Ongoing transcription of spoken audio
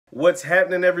What's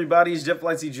happening, everybody? It's Jeff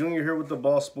Lightsy Jr. here with the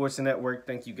Ball Sports Network.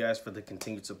 Thank you guys for the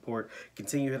continued support.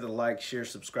 Continue to hit the like, share,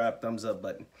 subscribe, thumbs up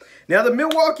button. Now, the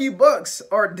Milwaukee Bucks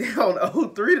are down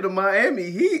 0-3 to the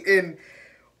Miami Heat, and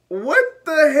what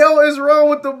the hell is wrong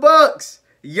with the Bucks?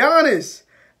 Giannis,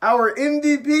 our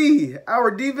MVP, our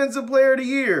Defensive Player of the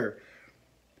Year,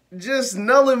 just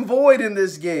null and void in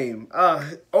this game.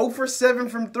 0 for 7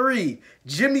 from 3.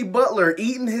 Jimmy Butler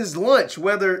eating his lunch,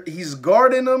 whether he's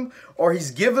guarding them or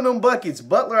he's giving them buckets.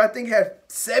 Butler, I think, had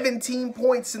 17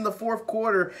 points in the fourth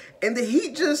quarter. And the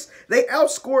Heat they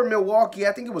outscored Milwaukee.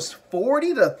 I think it was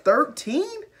 40-13,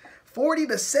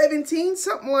 40-17,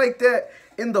 something like that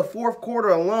in the fourth quarter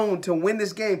alone to win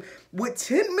this game. With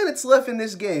 10 minutes left in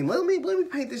this game, let me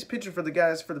paint this picture for the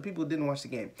guys, for the people who didn't watch the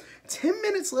game. 10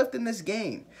 minutes left in this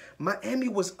game. Milwaukee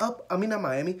was up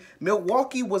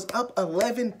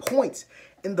 11 points,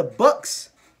 and the Bucks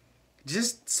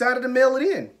just decided to mail it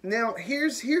in. Now,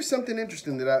 here's something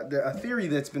interesting a theory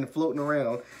that's been floating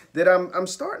around that I'm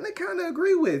starting to kind of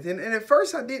agree with. And at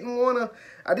first I didn't want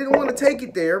to take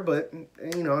it there, but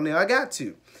now I got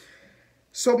to.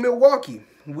 So Milwaukee,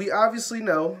 we obviously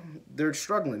know they're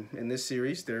struggling in this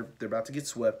series. They're about to get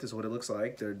swept is what it looks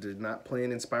like. They're not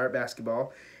playing inspired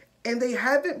basketball. And they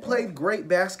haven't played great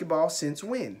basketball since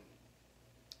when?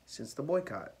 Since the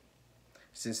boycott.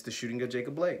 Since the shooting of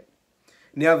Jacob Blake.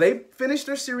 Now, they finished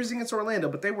their series against Orlando,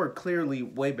 but they were clearly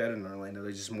way better than Orlando.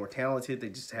 They're just more talented. They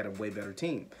just had a way better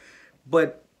team.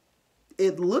 But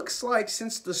it looks like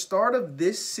since the start of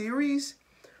this series,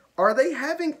 are they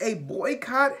having a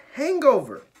boycott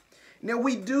hangover? Now,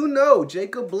 we do know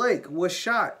Jacob Blake was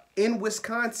shot in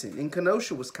Wisconsin, in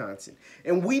Kenosha, Wisconsin.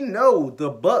 And we know the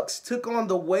Bucks took on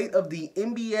the weight of the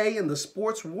NBA and the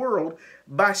sports world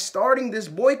by starting this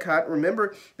boycott.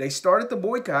 Remember, they started the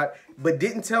boycott, but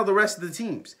didn't tell the rest of the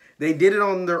teams. They did it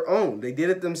on their own. They did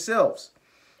it themselves.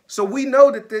 So we know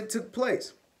that took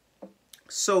place.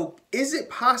 So is it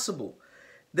possible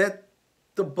that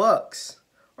the Bucks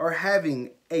are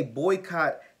having a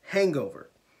boycott hangover?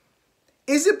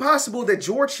 Is it possible that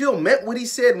George Hill meant what he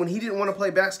said when he didn't want to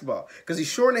play basketball? Because he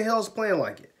sure in the hell is playing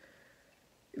like it.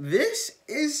 This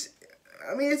is,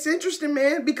 it's interesting,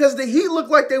 man, because the Heat look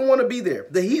like they want to be there.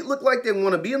 The Heat look like they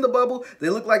want to be in the bubble. They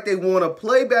look like they want to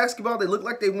play basketball. They look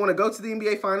like they want to go to the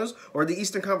NBA Finals or the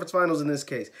Eastern Conference Finals in this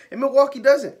case. And Milwaukee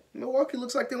doesn't. Milwaukee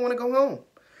looks like they want to go home.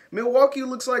 Milwaukee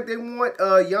looks like they want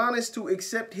Giannis to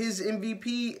accept his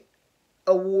MVP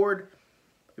award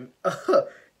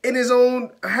in his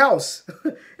own house,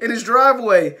 in his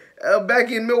driveway back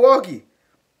in Milwaukee,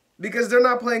 because they're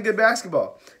not playing good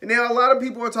basketball. And now a lot of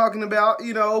people are talking about,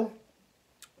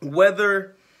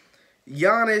 whether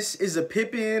Giannis is a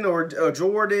Pippen or a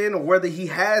Jordan, or whether he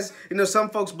has, some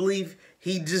folks believe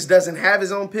he just doesn't have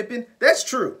his own Pippen. That's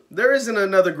true. There isn't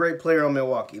another great player on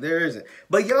Milwaukee. There isn't.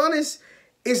 But Giannis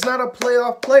is not a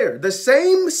playoff player. The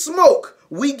same smoke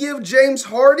we give James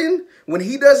Harden when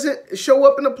he doesn't show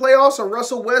up in the playoffs, or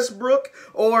Russell Westbrook,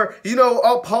 or,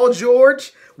 Paul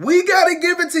George, we got to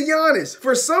give it to Giannis.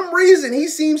 For some reason, he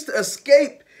seems to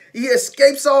escape. He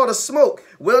escapes all the smoke.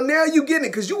 Well, now you getting it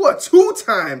because you are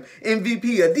two-time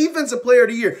MVP, a Defensive Player of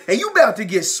the Year, and you about to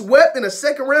get swept in the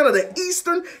second round of the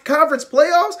Eastern Conference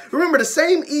playoffs. Remember, the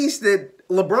same East that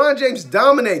LeBron James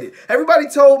dominated. Everybody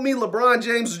told me LeBron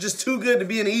James was just too good to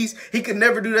be in the East. He could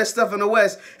never do that stuff in the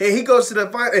West. And he goes to the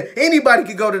final. Anybody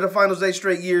could go to the finals 8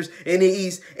 straight years in the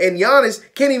East. And Giannis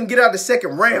can't even get out the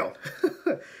second round.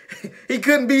 He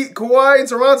couldn't beat Kawhi in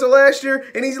Toronto last year.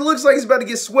 And he looks like he's about to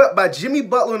get swept by Jimmy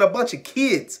Butler and a bunch of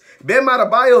kids. Bam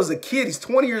Adebayo is a kid. He's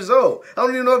 20 years old. I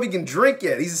don't even know if he can drink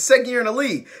yet. He's the second year in the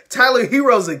league. Tyler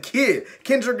Hero's a kid.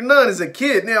 Kendrick Nunn is a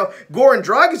kid. Now, Goran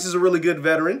Dragic is a really good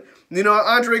veteran.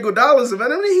 Andre Iguodala's a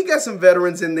veteran. He got some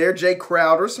veterans in there. Jay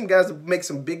Crowder, some guys that make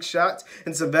some big shots,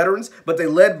 and some veterans. But they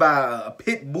led by a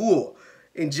pit bull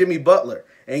in Jimmy Butler.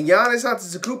 And Giannis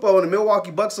Antetokounmpo and the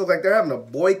Milwaukee Bucks look like they're having a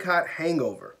boycott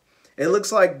hangover. It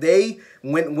looks like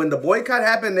when the boycott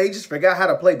happened, they just forgot how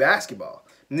to play basketball.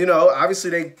 Obviously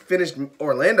they finished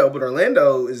Orlando, but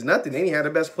Orlando is nothing. They ain't had the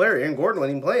best player. Aaron Gordon let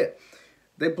him play it.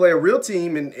 They play a real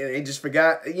team, and they just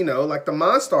forgot, like the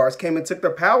Monstars came and took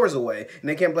their powers away, and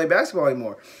they can't play basketball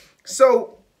anymore.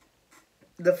 So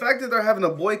the fact that they're having a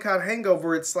boycott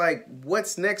hangover, it's like,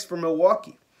 what's next for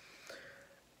Milwaukee?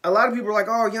 A lot of people are like,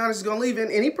 oh, Giannis is going to leave,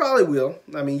 and he probably will.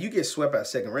 You get swept out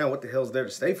second round. What the hell is there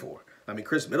to stay for?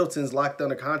 Chris Middleton's locked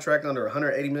under contract, under a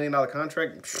 $180 million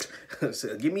contract.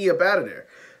 So get me up out of there.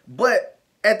 But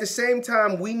at the same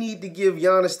time, we need to give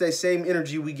Giannis that same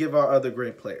energy we give our other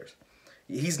great players.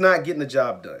 He's not getting the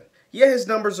job done. Yeah, his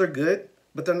numbers are good,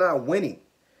 but they're not winning.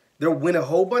 They'll win a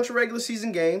whole bunch of regular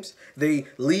season games. They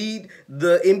lead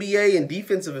the NBA in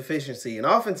defensive efficiency and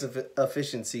offensive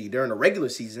efficiency during the regular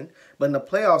season. But in the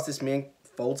playoffs, this man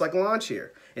folds like a lawn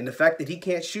chair. And the fact that he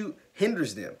can't shoot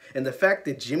hinders them. And the fact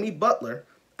that Jimmy Butler,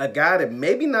 a guy that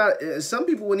maybe not, some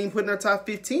people wouldn't even put in their top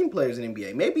 15 players in the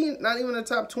NBA, maybe not even the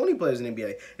top 20 players in the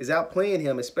NBA, is outplaying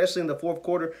him, especially in the fourth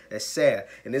quarter. That's sad.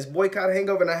 And this boycott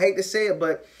hangover, and I hate to say it,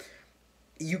 but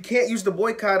you can't use the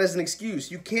boycott as an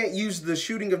excuse. You can't use the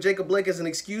shooting of Jacob Blake as an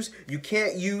excuse. You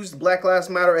can't use Black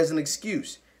Lives Matter as an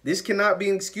excuse. This cannot be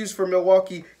an excuse for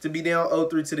Milwaukee to be down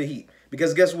 0-3 to the Heat.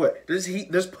 Because guess what?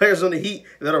 There's players on the Heat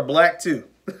that are black too.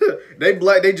 They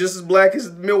just as black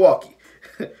as Milwaukee.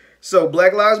 So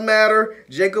Black Lives Matter,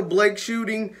 Jacob Blake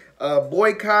shooting,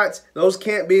 boycotts, those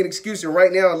can't be an excuse. And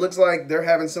right now it looks like they're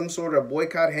having some sort of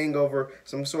boycott hangover,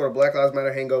 some sort of Black Lives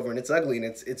Matter hangover, and it's ugly, and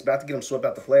it's about to get them swept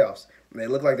out the playoffs. And they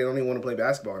look like they don't even want to play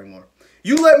basketball anymore.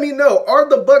 You let me know, are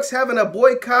the Bucks having a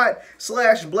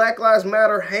boycott/Black Lives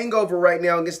Matter hangover right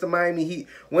now against the Miami Heat?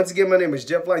 Once again, my name is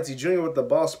Jeff Lightsy Jr. with the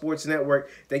Ball Sports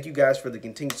Network. Thank you guys for the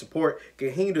continued support.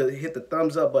 Continue to hit the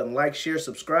thumbs up button, like, share,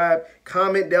 subscribe,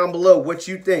 comment down below what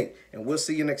you think, and we'll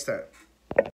see you next time.